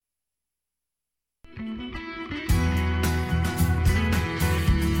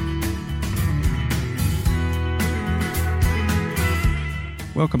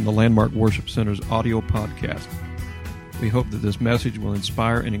Welcome to Landmark Worship Center's audio podcast. We hope that this message will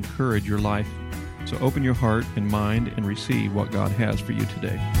inspire and encourage your life. So open your heart and mind and receive what God has for you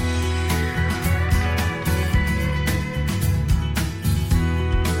today.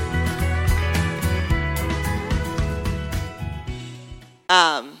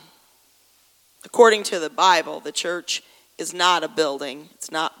 According to the Bible, the church is not a building. It's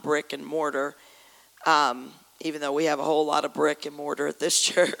not brick and mortar, even though we have a whole lot of brick and mortar at this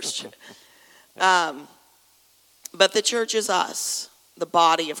church. But the church is us, the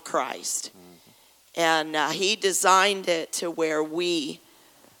body of Christ. And he designed it to where we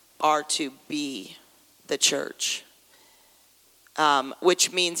are to be the church,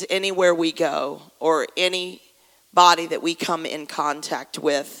 which means anywhere we go or any body that we come in contact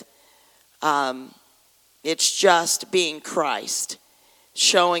with, it's just being Christ,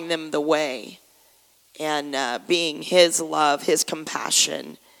 showing them the way, and being his love, his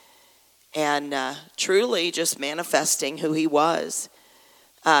compassion, and truly just manifesting who he was.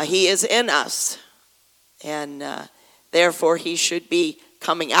 He is in us, and therefore he should be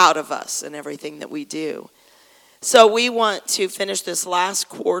coming out of us in everything that we do. So we want to finish this last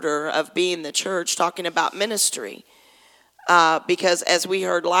quarter of being the church talking about ministry. Because as we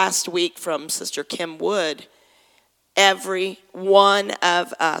heard last week from Sister Kim Wood, every one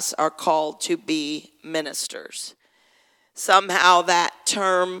of us are called to be ministers. Somehow that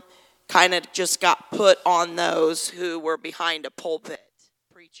term kind of just got put on those who were behind a pulpit,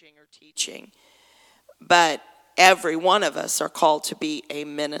 preaching or teaching. But every one of us are called to be a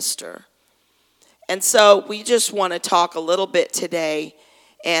minister. And so we just want to talk a little bit today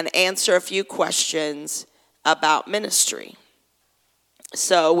and answer a few questions about ministry.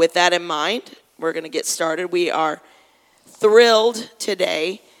 So with that in mind, we're going to get started. We are thrilled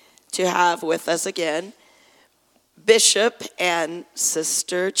today to have with us again Bishop and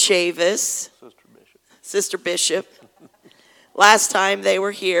Sister Chavis. Sister Bishop. Last time they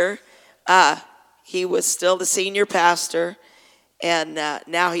were here, he was still the senior pastor, and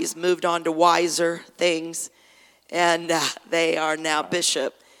now he's moved on to wiser things, and they are now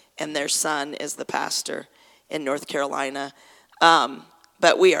bishop, and their son is the pastor in North Carolina.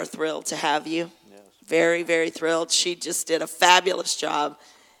 But we are thrilled to have you. Yes. Very, very thrilled. She just did a fabulous job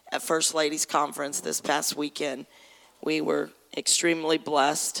at First Ladies Conference this past weekend. We were extremely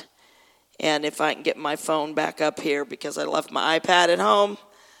blessed. And if I can get my phone back up here because I left my iPad at home.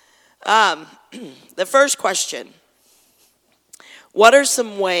 The first question: what are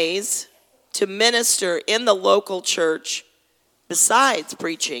some ways to minister in the local church besides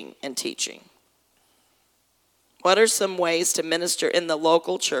preaching and teaching? What are some ways to minister in the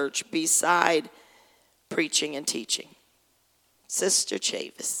local church beside preaching and teaching? Sister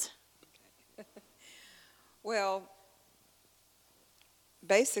Chavis. Well,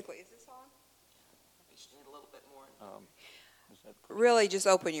 basically, is this on? Just need a little bit more. Really just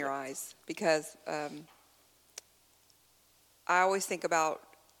open your eyes, because I always think about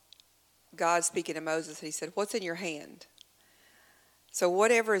God speaking to Moses, and he said, "What's in your hand?" So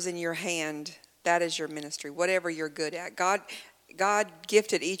whatever is in your hand, that is your ministry, whatever you're good at. God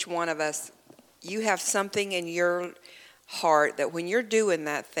gifted each one of us. You have something in your heart that when you're doing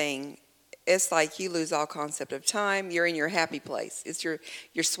that thing, it's like you lose all concept of time. You're in your happy place. It's your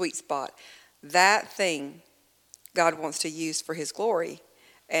sweet spot. That thing God wants to use for his glory,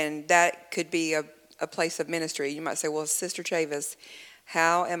 and that could be a place of ministry. You might say, well, Sister Chavis,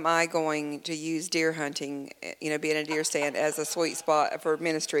 how am I going to use deer hunting, being a deer stand as a sweet spot for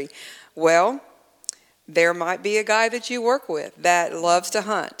ministry? Well, there might be a guy that you work with that loves to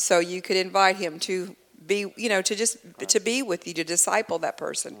hunt, so you could invite him to be, to be with you, to disciple that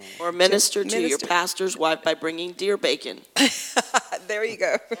person. Or minister to your pastor's wife by bringing deer bacon. There you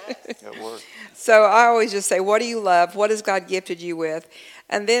go. That works. So I always just say, what do you love? What has God gifted you with?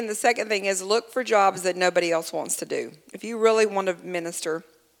 And then the second thing is look for jobs that nobody else wants to do. If you really want to minister,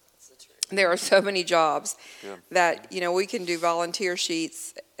 there are so many jobs that, we can do volunteer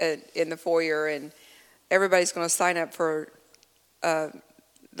sheets in the foyer, and everybody's going to sign up for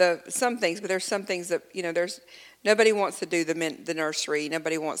some things, but there's some things that, nobody wants to do the nursery.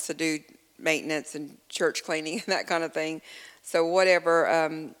 Nobody wants to do maintenance and church cleaning and that kind of thing. So whatever,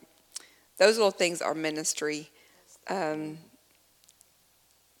 those little things are ministry.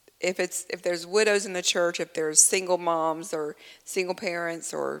 If there's widows in the church, if there's single moms or single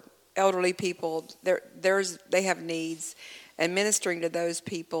parents or elderly people, they have needs, and ministering to those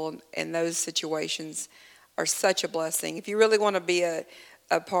people in those situations are such a blessing. If you really want to be a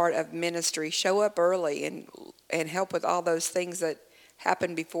a part of ministry. Show up early and help with all those things that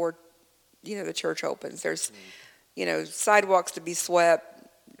happen before, the church opens. There's, sidewalks to be swept,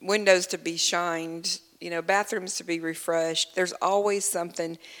 windows to be shined, bathrooms to be refreshed. There's always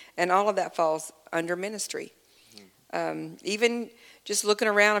something, and all of that falls under ministry. Even just looking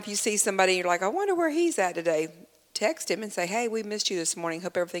around, if you see somebody, you're like, I wonder where he's at today. Text him and say, hey, we missed you this morning.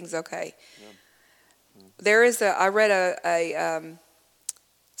 Hope everything's okay. Yeah. I read a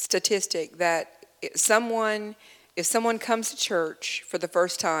statistic that if someone comes to church for the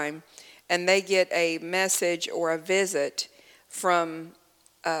first time and they get a message or a visit from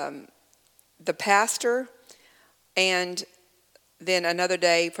the pastor and then another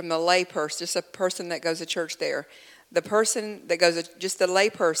day from the lay person, just a person that goes to church there, the person that goes, just the lay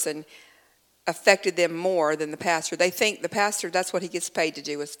person, affected them more than the pastor. They think the pastor, that's what he gets paid to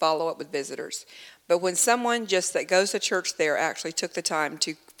do, is follow up with visitors. But when someone just that goes to church there actually took the time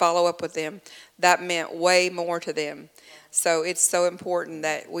to follow up with them, that meant way more to them. So it's so important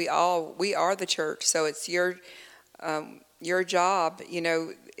that we are the church. So it's your job.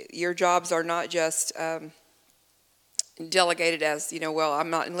 Your jobs are not just delegated as, I'm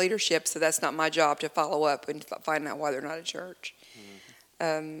not in leadership, so that's not my job to follow up and find out why they're not at church.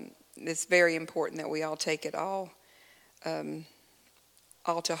 It's very important that we all take it all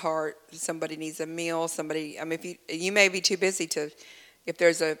to heart. Somebody needs a meal. If you may be too busy if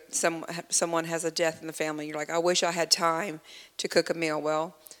there's someone has a death in the family, you're like, I wish I had time to cook a meal.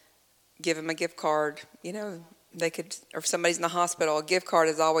 Well, give them a gift card. They could, or if somebody's in the hospital, a gift card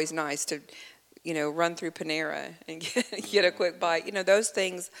is always nice to, run through Panera and get a quick bite. Those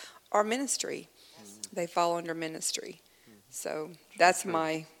things are ministry. They fall under ministry. So that's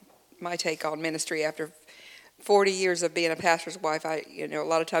my take on ministry after 40 years of being a pastor's wife. A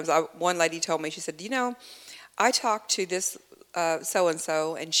lot of times, one lady told me, she said, I talked to this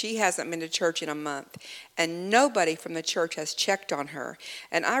so-and-so, and she hasn't been to church in a month, and nobody from the church has checked on her,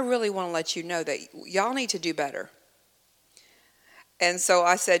 and I really want to let you know that y'all need to do better. And so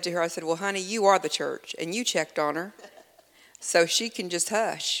I said to her, well, honey, you are the church, and you checked on her, so she can just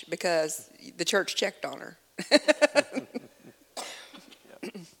hush because the church checked on her. Brother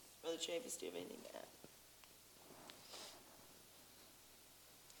Chavis, do you have anything to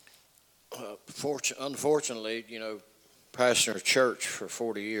add? Unfortunately, pastoring a church for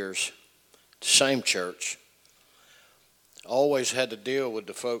 40 years, the same church, always had to deal with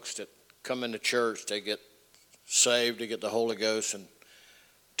the folks that come into church, they get saved, they get the Holy Ghost, and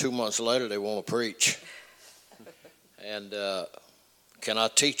 2 months later they want to preach. And can I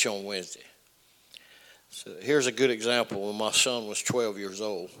teach on Wednesday? So here's a good example. When my son was 12 years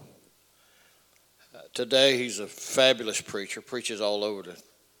old, today he's a fabulous preacher, preaches all over the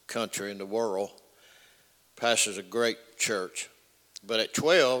country and the world, pastors a great church. But at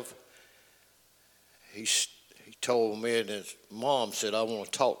 12, he told me, and his mom said, I want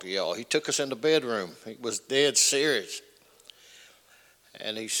to talk to y'all. He took us in the bedroom. He was dead serious.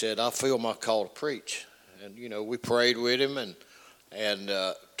 And he said, I feel my call to preach. And, we prayed with him and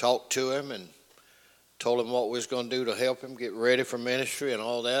talked to him and told him what we was going to do to help him get ready for ministry and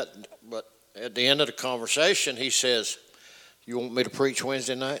all that. But at the end of the conversation, he says, you want me to preach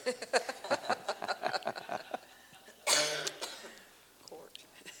Wednesday night?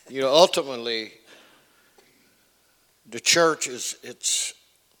 Ultimately, the church it's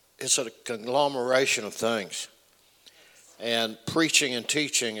a conglomeration of things. And preaching and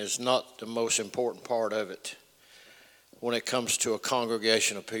teaching is not the most important part of it when it comes to a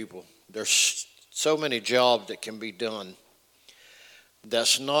congregation of people. There's so many jobs that can be done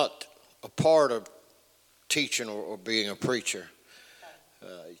that's not a part of teaching or being a preacher.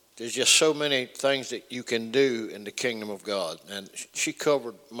 There's just so many things that you can do in the kingdom of God. And she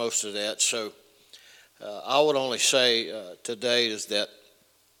covered most of that. So I would only say today is that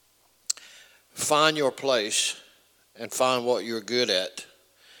find your place and find what you're good at,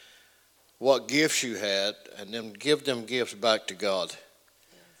 what gifts you had, and then give them gifts back to God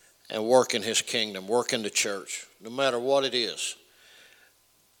and work in his kingdom, work in the church, no matter what it is.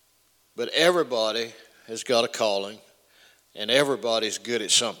 But everybody has got a calling, and everybody's good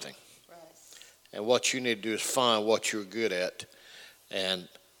at something. Right. And what you need to do is find what you're good at and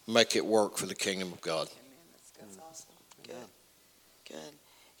make it work for the kingdom of God. Amen. That's awesome. Good.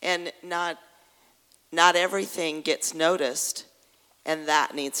 And not everything gets noticed, and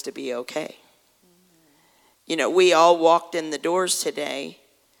that needs to be okay. We all walked in the doors today.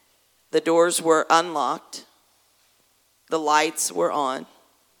 The doors were unlocked. The lights were on.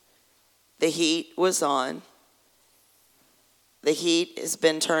 The heat was on. The heat has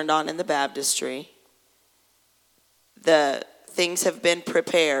been turned on in the baptistry. The things have been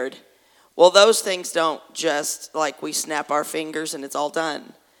prepared. Well, those things don't just like we snap our fingers and it's all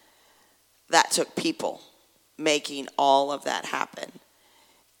done. That took people making all of that happen.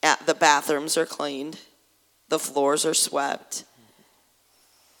 The bathrooms are cleaned. The floors are swept.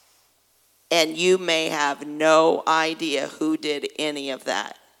 And you may have no idea who did any of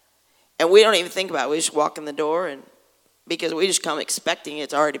that. And we don't even think about it. We just walk in the door, and because we just come expecting it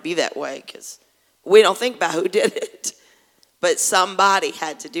to already be that way, because we don't think about who did it. But somebody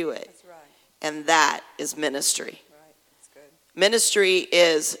had to do it. That's right. And that is ministry. Right. That's good. Ministry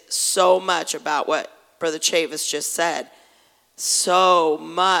is so much about what Brother Chavis just said. So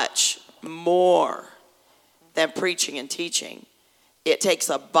much more than preaching and teaching. It takes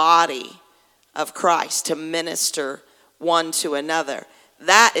a body of Christ to minister one to another.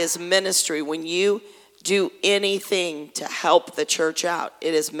 That is ministry. When you do anything to help the church out,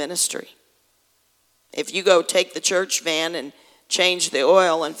 it is ministry. If you go take the church van and change the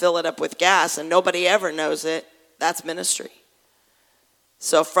oil and fill it up with gas and nobody ever knows it, that's ministry.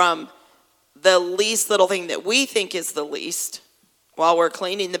 So from the least little thing that we think is the least while we're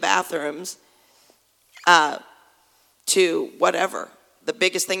cleaning the bathrooms to whatever, the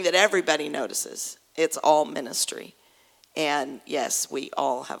biggest thing that everybody notices, it's all ministry. And yes, we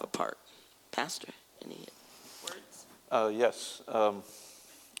all have a part. Pastor, any words? Yes.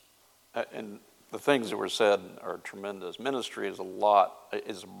 And the things that were said are tremendous. Ministry is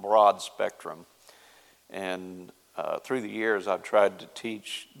is a broad spectrum. And through the years, I've tried to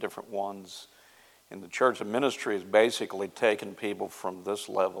teach different ones in the church. And ministry is basically taking people from this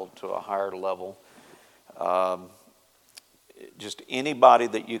level to a higher level. Just anybody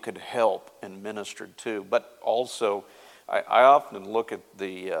that you could help and minister to. But also, I often look at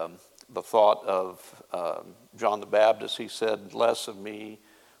the thought of John the Baptist. He said, "Less of me,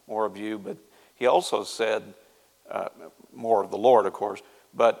 more of you." But he also said, more of the Lord, of course.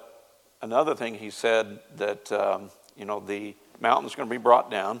 But another thing he said that, the mountain's going to be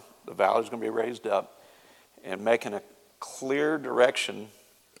brought down, the valley's going to be raised up, and making a clear direction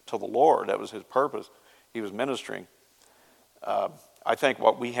to the Lord. That was his purpose. He was ministering. I think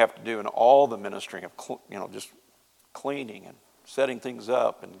what we have to do in all the ministering of, just cleaning and setting things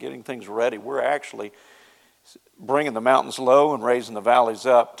up and getting things ready, we're actually bringing the mountains low and raising the valleys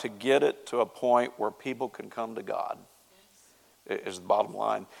up to get it to a point where people can come to God. Yes. Is the bottom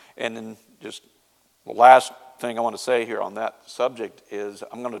line. And then just the last thing I want to say here on that subject is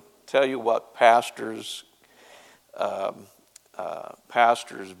I'm going to tell you what pastors'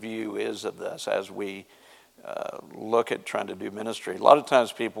 view is of this as we look at trying to do ministry. A lot of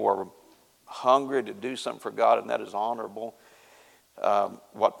times people are hungry to do something for God, and that is honorable.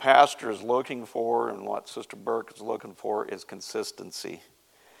 What pastor is looking for and what Sister Burk is looking for is consistency.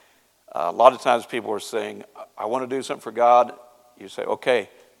 A lot of times people are saying, I want to do something for God. You say, okay,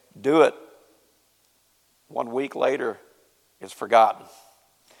 do it. 1 week later, it's forgotten.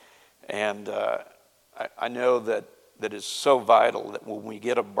 And I know that is so vital that when we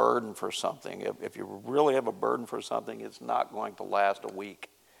get a burden for something, if you really have a burden for something, it's not going to last a week.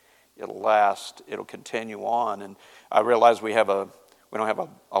 It'll continue on. And I realize we don't have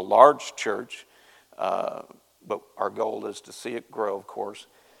a large church, but our goal is to see it grow, of course.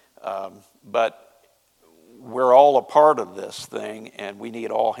 But we're all a part of this thing, and we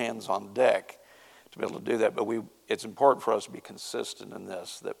need all hands on deck to be able to do that. But it's important for us to be consistent in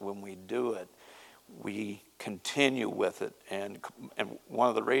this, that when we do it, we continue with it. And one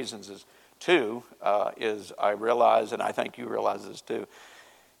of the reasons is I realize, and I think you realize this too,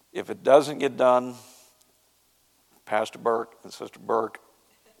 if it doesn't get done, Pastor Burk and Sister Burk,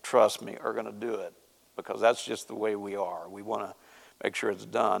 trust me, are going to do it, because that's just the way we are. We want to make sure it's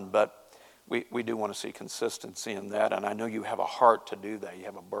done, but we do want to see consistency in that, and I know you have a heart to do that. You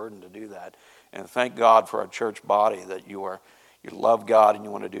have a burden to do that, and thank God for our church body that you love God and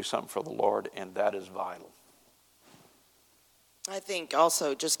you want to do something for the Lord, and that is vital. I think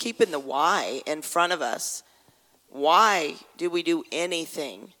also just keeping the why in front of us. Why do we do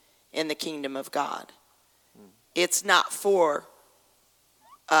anything in the kingdom of God? It's not for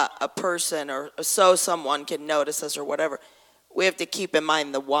a person or so someone can notice us or whatever. We have to keep in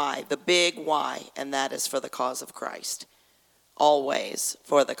mind the why, the big why, and that is for the cause of Christ. Always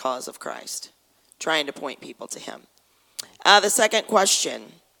for the cause of Christ. Trying to point people to him. The second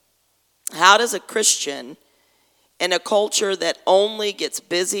question, how does a Christian in a culture that only gets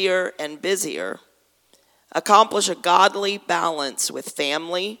busier and busier accomplish a godly balance with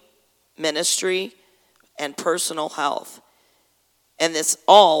family, ministry, and personal health? And this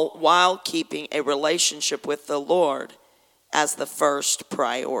all while keeping a relationship with the Lord as the first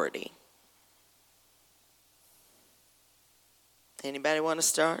priority. Anybody want to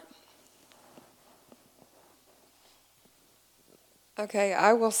start? Okay,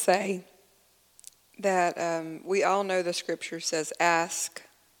 I will say that we all know the scripture says, ask,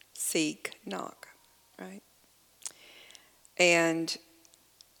 seek, knock, right? And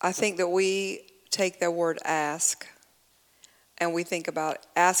I think that we take the word ask and we think about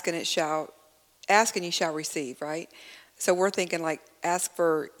ask and you shall receive, right? So we're thinking like ask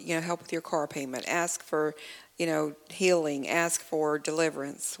for, help with your car payment, ask for, healing, ask for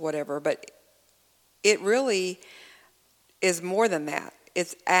deliverance, whatever. But it really is more than that.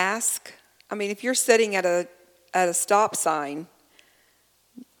 It's ask. I mean, if you're sitting at a stop sign,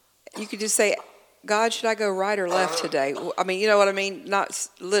 you could just say, God, should I go right or left today? I mean, you know what I mean? Not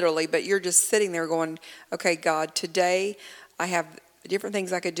literally, but you're just sitting there going, okay, God, today I have different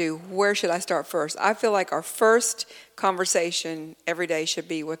things I could do. Where should I start first? I feel like our first conversation every day should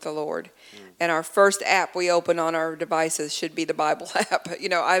be with the Lord. And our first app we open on our devices should be the Bible app.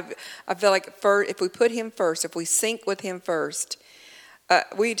 I feel like if we put him first, if we sync with him first,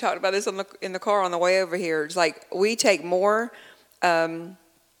 we talked about this in the car on the way over here. It's like we take more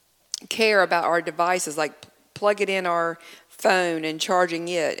care about our devices, like plug it in our phone and charging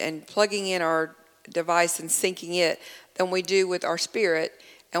it and plugging in our device and syncing it than we do with our spirit.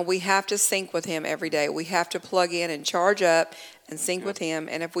 And we have to sync with him every day. We have to plug in and charge up and sync with him.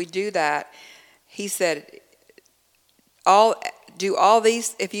 And if we do that, he said, do all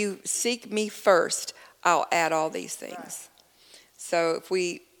these, if you seek me first, I'll add all these things. Right. So if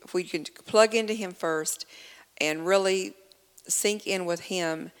we can plug into him first and really sink in with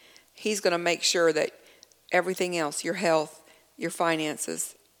him, he's going to make sure that everything else, your health, your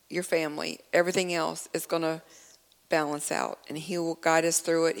finances, your family, everything else is going to balance out. And he will guide us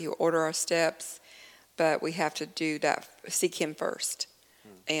through it. He'll order our steps. But we have to do that, seek him first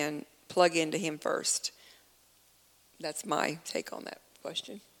and plug into him first. That's my take on that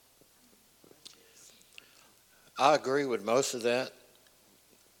question. I agree with most of that.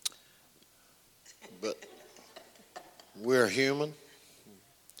 But we're human.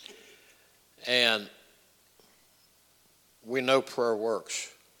 And we know prayer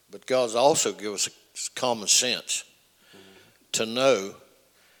works. But God's also given us common sense to know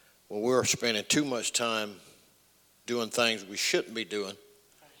when we're spending too much time doing things we shouldn't be doing.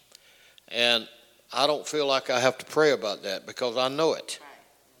 And I don't feel like I have to pray about that because I know it.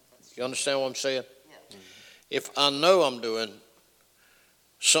 You understand what I'm saying? If I know I'm doing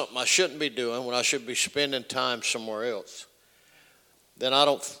something I shouldn't be doing when I should be spending time somewhere else, then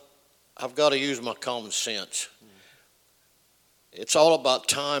I've got to use my common sense. It's all about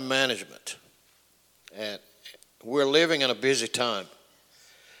time management. And we're living in a busy time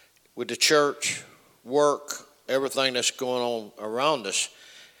with the church, work, everything that's going on around us.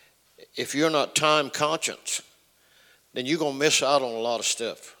 If you're not time conscious, then you're going to miss out on a lot of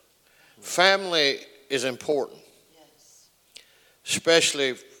stuff. Family is important,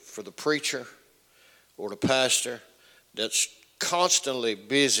 especially for the preacher or the pastor that's constantly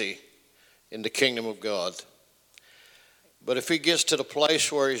busy in the kingdom of God. But if he gets to the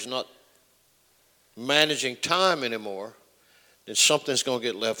place where he's not managing time anymore, then something's going to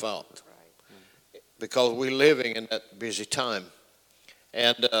get left out because we're living in that busy time.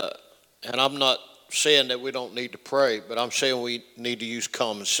 And I'm not saying that we don't need to pray, but I'm saying we need to use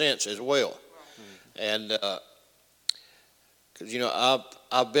common sense as well. And because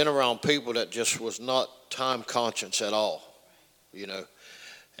I've been around people that just was not time conscious at all,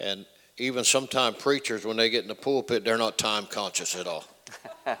 and even sometimes preachers, when they get in the pulpit, they're not time conscious at all.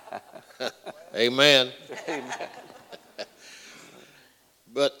 Amen. Amen.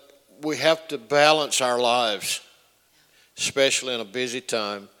 But we have to balance our lives, especially in a busy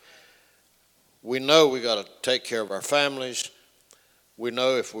time. We know we got to take care of our families. We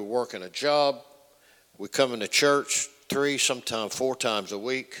know if we work in a job, we come into church 3, sometimes 4 times a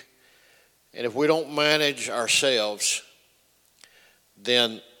week. And if we don't manage ourselves,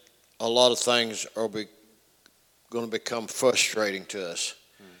 then a lot of things are going to become frustrating to us.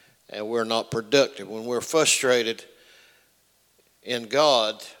 And we're not productive. When we're frustrated in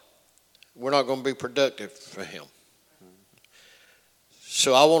God, we're not going to be productive for him.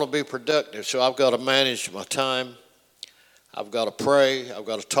 So I want to be productive. So I've got to manage my time. I've got to pray. I've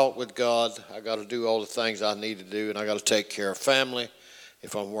got to talk with God. I've got to do all the things I need to do. And I've got to take care of family.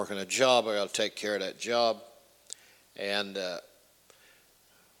 If I'm working a job, I've got to take care of that job. And,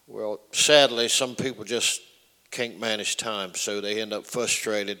 sadly, some people just can't manage time. So they end up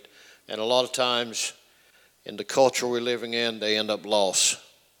frustrated. And a lot of times in the culture we're living in, they end up lost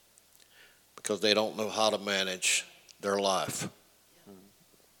because they don't know how to manage their life.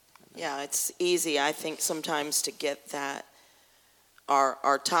 Yeah, it's easy, I think, sometimes to get that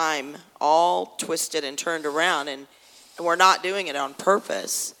our time all twisted and turned around, and we're not doing it on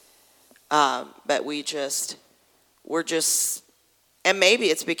purpose. But we're just, and maybe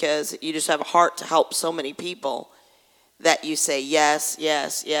it's because you just have a heart to help so many people that you say yes,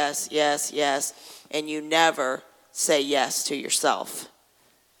 yes, yes, yes, yes, and you never say yes to yourself.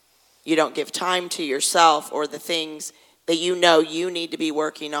 You don't give time to yourself or the things that you know you need to be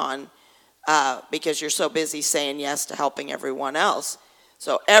working on because you're so busy saying yes to helping everyone else.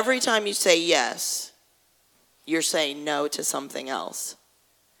 So every time you say yes, you're saying no to something else.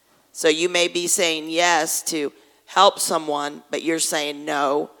 So you may be saying yes to help someone, but you're saying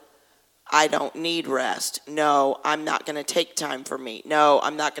no, I don't need rest. No, I'm not going to take time for me. No,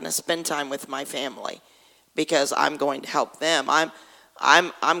 I'm not going to spend time with my family because I'm going to help them.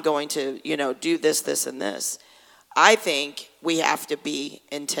 I'm going to, do this, this, and this. I think we have to be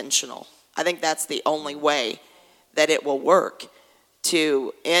intentional. I think that's the only way that it will work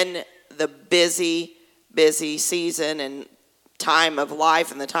to, in the busy season and time of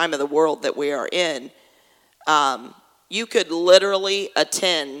life and the time of the world that we are in, you could literally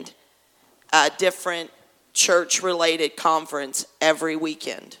attend a different church-related conference every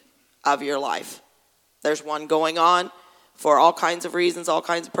weekend of your life. There's one going on for all kinds of reasons, all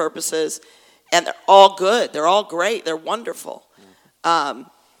kinds of purposes, and they're all good. They're all great. They're wonderful. And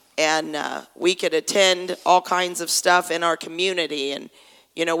we could attend all kinds of stuff in our community, and,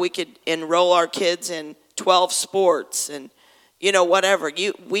 we could enroll our kids in 12 sports and, whatever.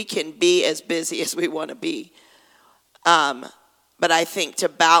 We can be as busy as we want to be. But I think to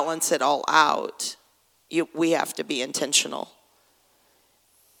balance it all out, we have to be intentional.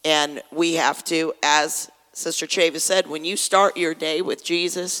 And we have to, as Sister Chavis said, when you start your day with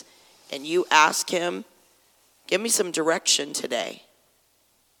Jesus and you ask him, give me some direction today.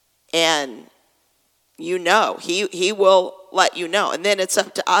 And he will let you know. And then it's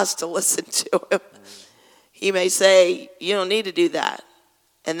up to us to listen to him. He may say, you don't need to do that.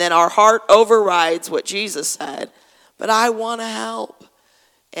 And then our heart overrides what Jesus said. But I want to help.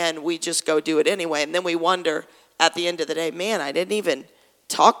 And we just go do it anyway. And then we wonder at the end of the day, man, I didn't even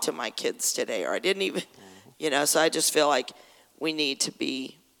talk to my kids today. Or I didn't even, so I just feel like we need to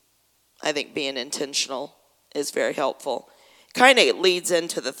be, I think being intentional is very helpful. Kind of leads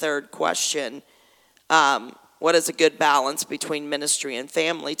into the third question. What is a good balance between ministry and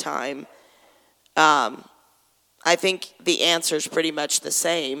family time? I think the answer is pretty much the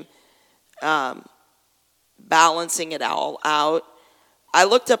same. Balancing it all out. I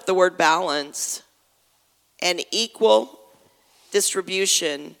looked up the word balance, an equal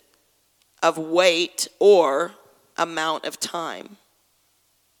distribution of weight or amount of time.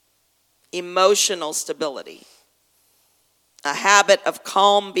 Emotional stability. A habit of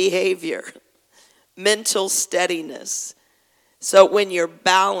calm behavior. Mental steadiness. So when you're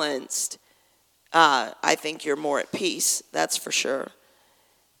balanced, I think you're more at peace. That's for sure.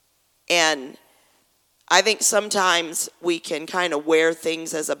 And I think sometimes we can kind of wear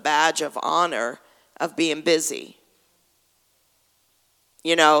things as a badge of honor of being busy.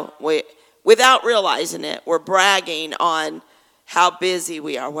 Without realizing it, we're bragging on how busy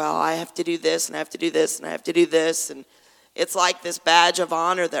we are. Well, I have to do this, and I have to do this, and I have to do this. And it's like this badge of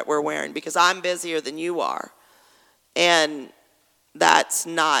honor that we're wearing because I'm busier than you are. And that's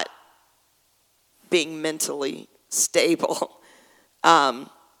not being mentally stable.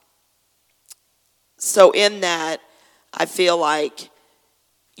 So in that, I feel like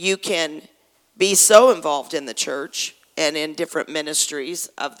you can be so involved in the church and in different ministries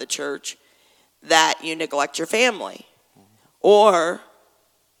of the church that you neglect your family. Or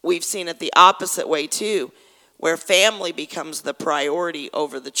we've seen it the opposite way too, where family becomes the priority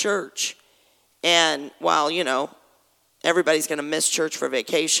over the church. And while, everybody's going to miss church for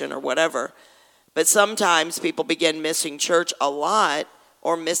vacation or whatever, but sometimes people begin missing church a lot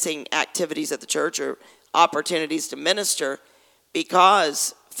or missing activities at the church or opportunities to minister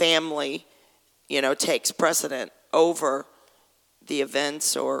because family, takes precedent over the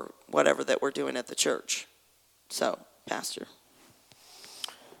events or whatever that we're doing at the church. So, Pastor.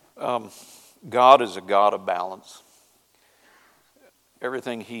 God is a God of balance.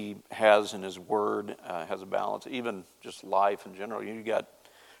 Everything he has in his word has a balance, even just life in general.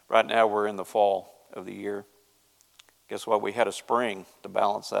 Right now we're in the fall of the year. Guess what? We had a spring to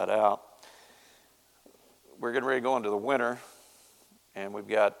balance that out. We're getting ready to go into the winter, and we've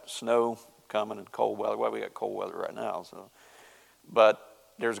got snow coming and cold weather. Well, we got cold weather right now. But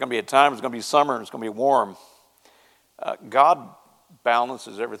there's going to be a time, it's going to be summer, and it's going to be warm. God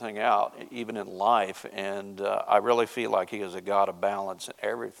balances everything out, even in life, and I really feel like he is a God of balance in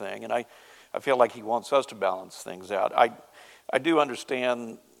everything, and I feel like he wants us to balance things out. I do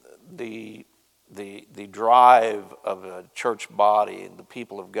understand the drive of a church body and the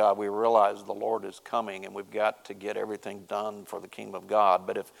people of God. We realize the Lord is coming and we've got to get everything done for the kingdom of God.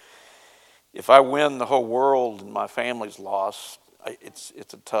 But if I win the whole world and my family's lost, it's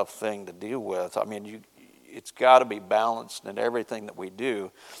a tough thing to deal with. I mean, it's got to be balanced in everything that we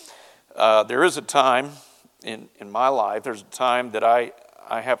do. There is a time in my life, there's a time that I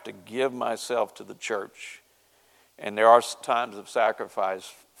have to give myself to the church. And there are times of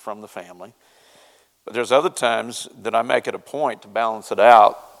sacrifice from the family. But there's other times that I make it a point to balance it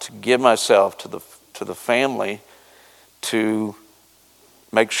out, to give myself to the family, to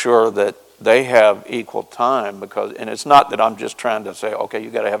make sure that they have equal time. And it's not that I'm just trying to say, okay, you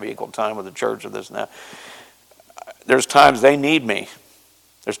got to have equal time with the church or this and that. There's times they need me.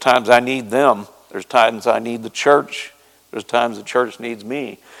 There's times I need them. There's times I need the church. There's times the church needs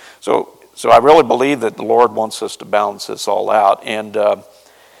me. So I really believe that the Lord wants us to balance this all out. And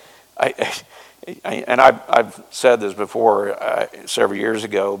I've said this before several years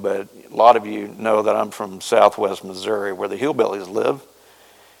ago, but a lot of you know that I'm from southwest Missouri, where the hillbillies live,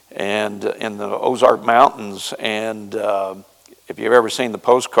 and in the Ozark Mountains. And if you've ever seen the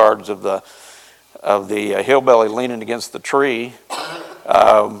postcards of the hillbilly leaning against the tree,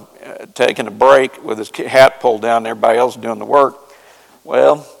 taking a break with his hat pulled down, and everybody else doing the work.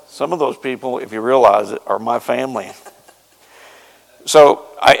 Well, some of those people, if you realize it, are my family. So,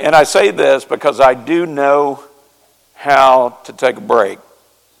 I say this because I do know how to take a break,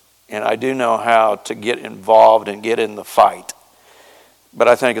 and I do know how to get involved and get in the fight. But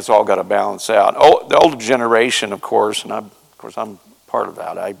I think it's all got to balance out. Oh, the older generation, of course, and I'm part of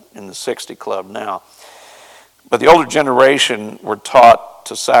that. I'm in the 60 club now. But the older generation were taught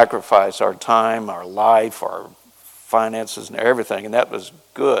to sacrifice our time, our life, our finances, and everything, and that was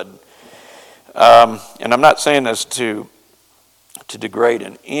good. And I'm not saying this to degrade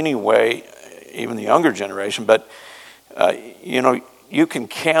in any way, even the younger generation, but you can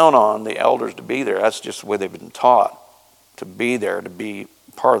count on the elders to be there. That's just the way they've been taught, to be there, to be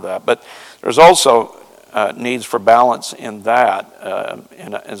part of that. But there's also needs for balance in that.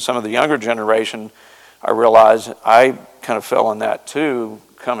 And some of the younger generation, I realize I kind of fell in that too,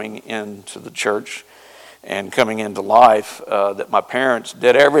 coming into the church and coming into life, that my parents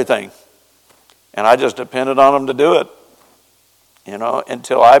did everything. And I just depended on them to do it,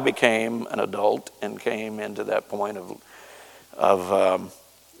 until I became an adult and came into that point of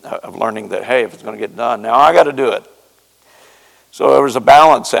learning that, hey, if it's going to get done, now I got to do it. So there was a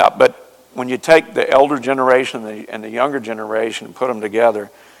balance out. But when you take the elder generation and the younger generation and put them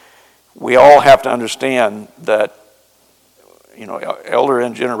together, we all have to understand that, elder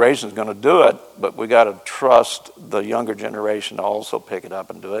generation is going to do it, but we got to trust the younger generation to also pick it up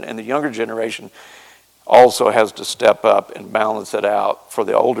and do it. And the younger generation also has to step up and balance it out for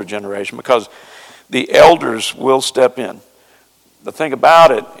the older generation, because the elders will step in. The thing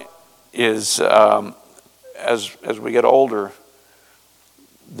about it is, as we get older,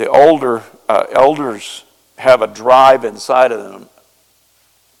 the older elders have a drive inside of them,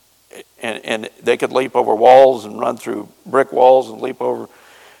 and they could leap over walls and run through brick walls and leap over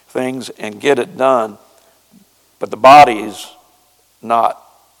things and get it done, but the body's not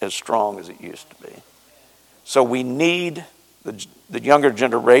as strong as it used to be. So we need the younger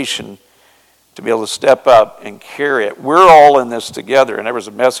generation to be able to step up and carry it. We're all in this together, and there was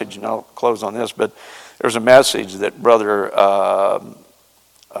a message, and I'll close on this, but there's a message that Brother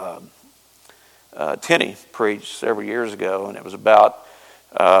Tenney preached several years ago, and it was about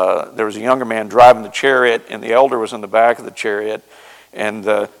there was a younger man driving the chariot, and the elder was in the back of the chariot, and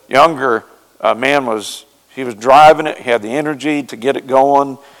the younger man was driving it. He had the energy to get it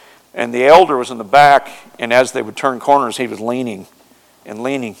going, and the elder was in the back, and as they would turn corners, he was leaning,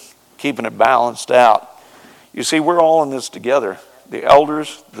 keeping it balanced out. You see, we're all in this together. The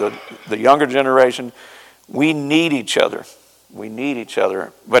elders, the younger generation, we need each other. We need each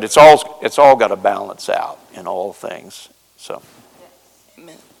other, but it's all got to balance out in all things. So.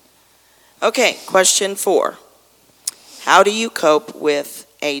 Amen. Okay, question 4. How do you cope with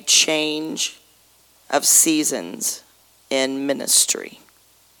a change of seasons in ministry?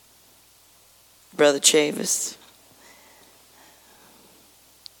 Brother Chavis.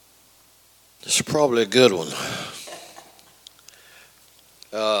 This is probably a good one.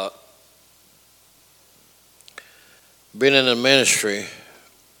 Being in the ministry,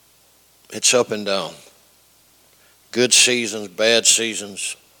 it's up and down. Good seasons, bad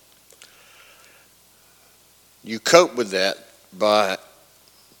seasons. You cope with that by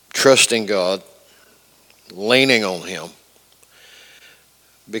trusting God, leaning on Him,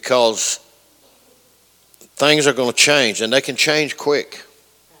 because things are going to change, and they can change quick.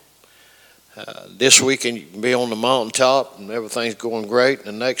 This week you can be on the mountaintop and everything's going great,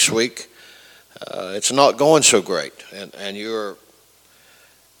 and next week it's not going so great, and you're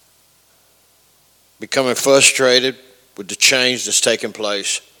becoming frustrated with the change that's taking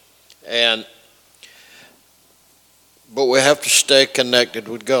place. But we have to stay connected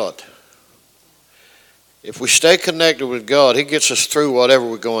with God. If we stay connected with God, He gets us through whatever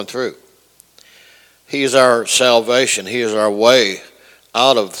we're going through. He is our salvation. He is our way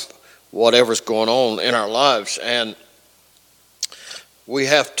out of whatever's going on in our lives. And we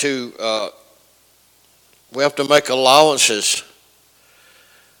have to make allowances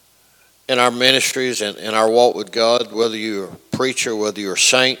in our ministries and in our walk with God, whether you're a preacher, whether you're a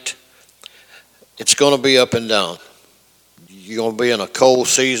saint. It's going to be up and down. You're going to be in a cold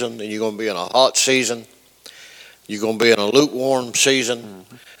season, and you're going to be in a hot season. You're going to be in a lukewarm season.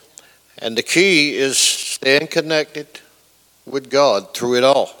 Mm-hmm. And the key is staying connected with God through it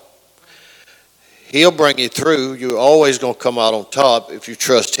all. He'll bring you through. You're always going to come out on top if you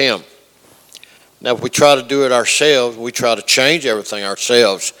trust Him. Now, if we try to do it ourselves, we try to change everything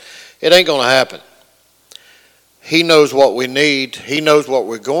ourselves, it ain't going to happen. He knows what we need. He knows what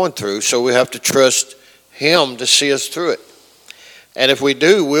we're going through, so we have to trust Him to see us through it. And if we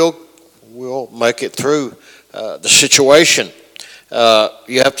do, we'll make it through the situation.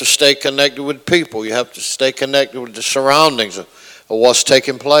 You have to stay connected with people. You have to stay connected with the surroundings of what's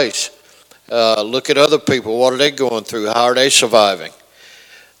taking place. Look at other people. What are they going through? How are they surviving?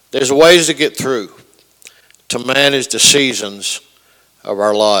 There's ways to get through, to manage the seasons of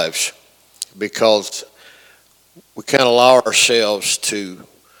our lives, because we can't allow ourselves to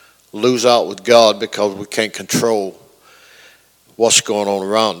lose out with God because we can't control what's going on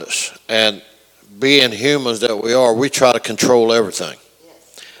around us. And being humans that we are, we try to control everything.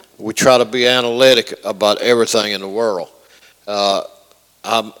 We try to be analytic about everything in the world.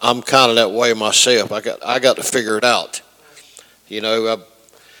 I'm kind of that way myself. I got to figure it out. You know,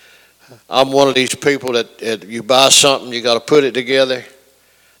 I'm one of these people that you buy something, you got to put it together.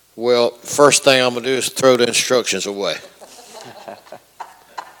 Well, first thing I'm going to do is throw the instructions away.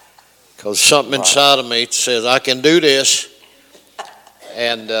 Because something inside of me says I can do this.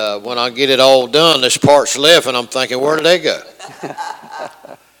 And when I get it all done, there's parts left, and I'm thinking, where did they go?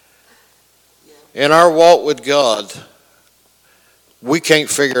 In our walk with God, we can't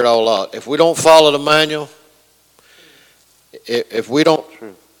figure it all out. If we don't follow the manual, if we don't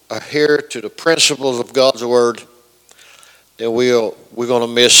adhere to the principles of God's Word, then we're going to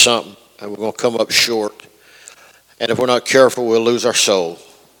miss something, and we're going to come up short. And if we're not careful, we'll lose our soul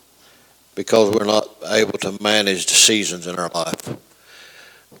because we're not able to manage the seasons in our life.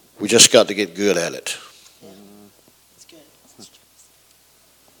 We just got to get good at it. That's good.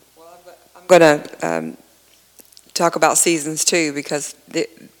 Well, I'm going to talk about seasons too, because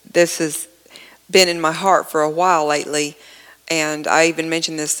this has been in my heart for a while lately, and I even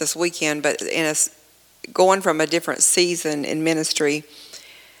mentioned this weekend. But going from a different season in ministry,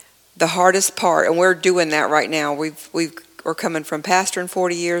 the hardest part, and we're doing that right now. We're coming from pastoring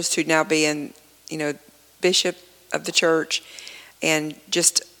 40 years to now being, bishop of the church, and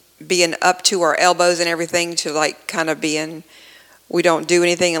just being up to our elbows and everything, to like kind of being, we don't do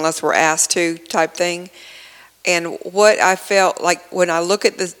anything unless we're asked to type thing. And what I felt like when I look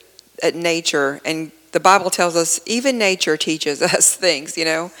at nature, and the Bible tells us even nature teaches us things,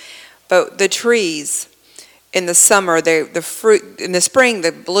 but the trees in the summer, the fruit, in the spring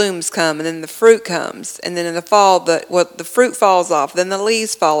the blooms come, and then the fruit comes, and then in the fall the fruit falls off, then the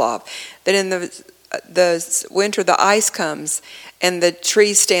leaves fall off, then in the winter the ice comes, and the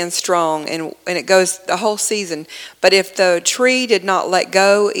trees stand strong, and it goes the whole season. But if the tree did not let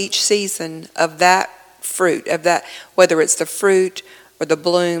go each season of that fruit, of that, whether it's the fruit or the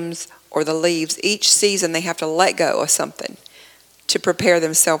blooms or the leaves, each season they have to let go of something to prepare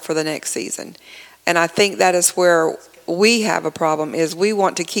themselves for the next season. And I think that is where we have a problem, is we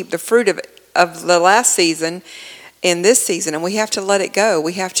want to keep the fruit of the last season in this season, and we have to let it go.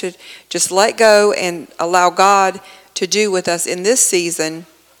 We have to just let go and allow God to do with us in this season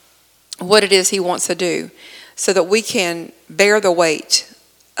what it is He wants to do, so that we can bear the weight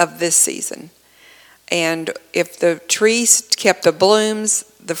of this season. And if the trees kept the blooms,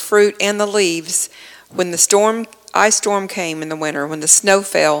 the fruit, and the leaves, when the ice storm came in the winter, when the snow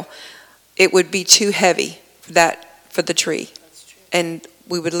fell, it would be too heavy for the tree, and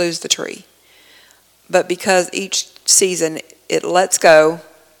we would lose the tree. But because each season it lets go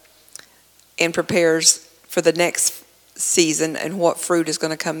and prepares for the next season and what fruit is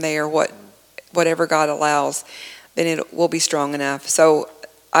going to come there, whatever God allows, then it will be strong enough. So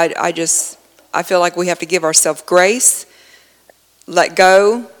I just I feel like we have to give ourselves grace, let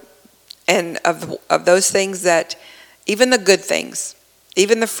go, and of those things that, even the good things,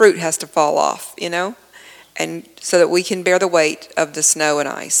 even the fruit has to fall off, and so that we can bear the weight of the snow and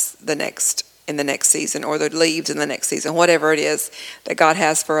ice in the next season, or the leaves in the next season, whatever it is that God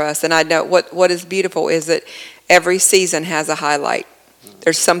has for us. And I know what is beautiful is that every season has a highlight.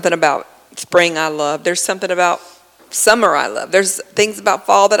 There's something about spring I love. There's something about summer I love. There's things about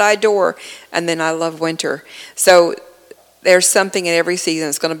fall that I adore, and then I love winter. So there's something in every season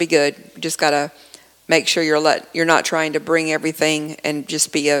that's going to be good. You just got to make sure you're not trying to bring everything and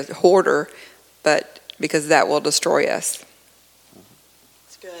just be a hoarder, but because that will destroy us.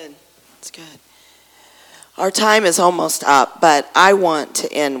 It's good. It's good. Our time is almost up, but I want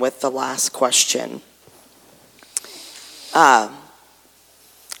to end with the last question.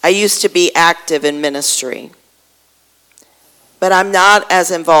 I used to be active in ministry, but I'm not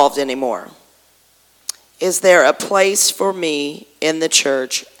as involved anymore. Is there a place for me in the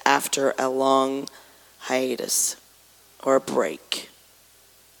church after a long hiatus or a break?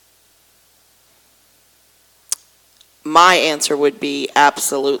 My answer would be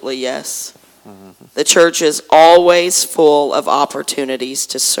absolutely yes. Mm-hmm. The church is always full of opportunities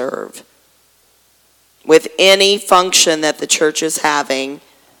to serve. With any function that the church is having,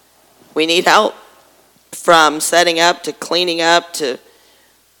 we need help, from setting up to cleaning up to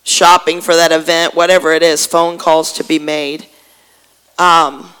shopping for that event, whatever it is, phone calls to be made.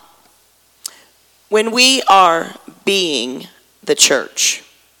 When we are being the church,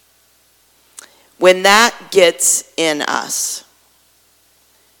 when that gets in us,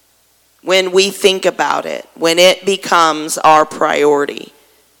 when we think about it, when it becomes our priority,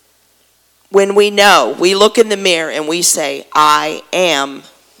 when we know, we look in the mirror and we say, I am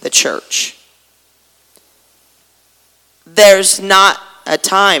the church. There's not a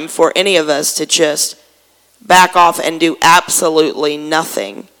time for any of us to just back off and do absolutely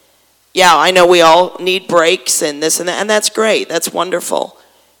nothing. Yeah, I know we all need breaks and this and that, and that's great. That's wonderful.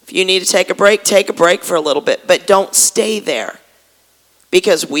 If you need to take a break for a little bit, but don't stay there,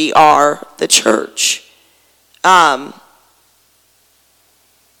 because we are the church.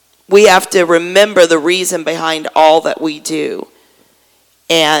 We have to remember the reason behind all that we do.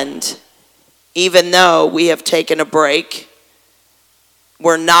 And even though we have taken a break,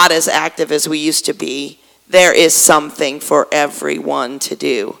 we're not as active as we used to be, there is something for everyone to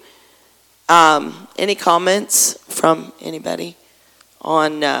do. Any comments from anybody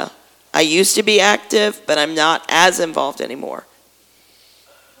on, I used to be active, but I'm not as involved anymore?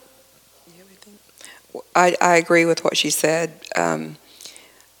 I agree with what she said. And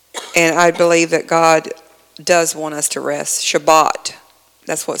I believe that God does want us to rest. Shabbat,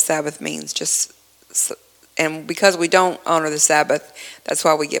 that's what Sabbath means. And because we don't honor the Sabbath, that's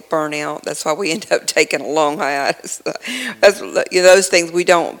why we get burnt out. That's why we end up taking a long hiatus. Those things we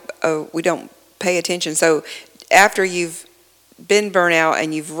don't pay attention. So after you've been burnt out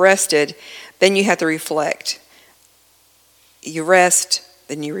and you've rested, then you have to reflect. You rest,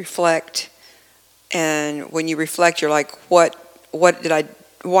 then you reflect, and when you reflect, you're like, what did I?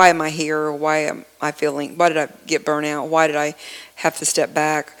 Why am I here? Why am I feeling? Why did I get burnt out? Why did I have to step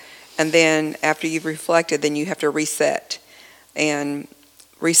back? And then after you've reflected, then you have to reset. And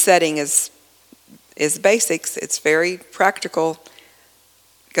resetting is basics. It's very practical.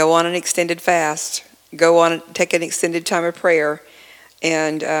 Go on an extended fast. Take an extended time of prayer,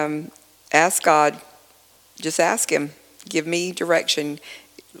 and ask God. Just ask Him. Give me direction.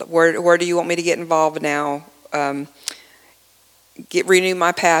 Where do you want me to get involved now? Renew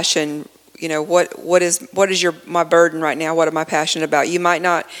my passion. What is my burden right now? What am I passionate about? You might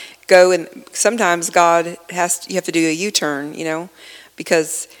not go, and sometimes God you have to do a U-turn,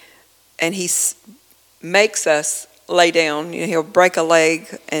 because He makes us lay down. He'll break a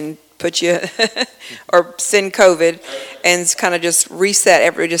leg and put you, or send COVID, and kind of just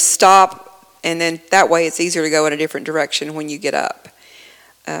reset. Just stop, and then that way it's easier to go in a different direction when you get up.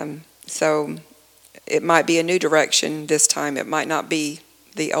 So it might be a new direction this time. It might not be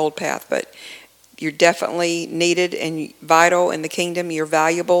the old path, but you're definitely needed and vital in the kingdom. You're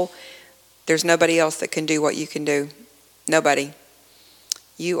valuable. There's nobody else that can do what you can do. Nobody.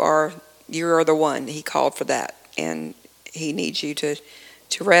 You are the one. He called for that, and He needs you to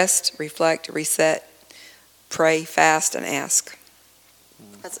rest, reflect, reset, pray, fast, and ask.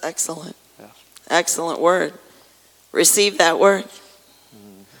 That's excellent. Yes. Excellent word. Receive that word.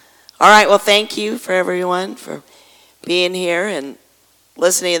 All right, well, thank you for everyone for being here and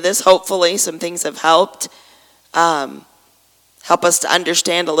listening to this. Hopefully some things have helped help us to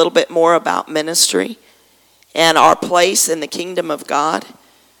understand a little bit more about ministry and our place in the kingdom of God.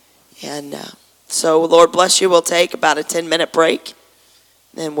 And So Lord bless you. We'll take about a 10-minute break.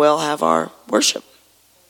 Then we'll have our worship.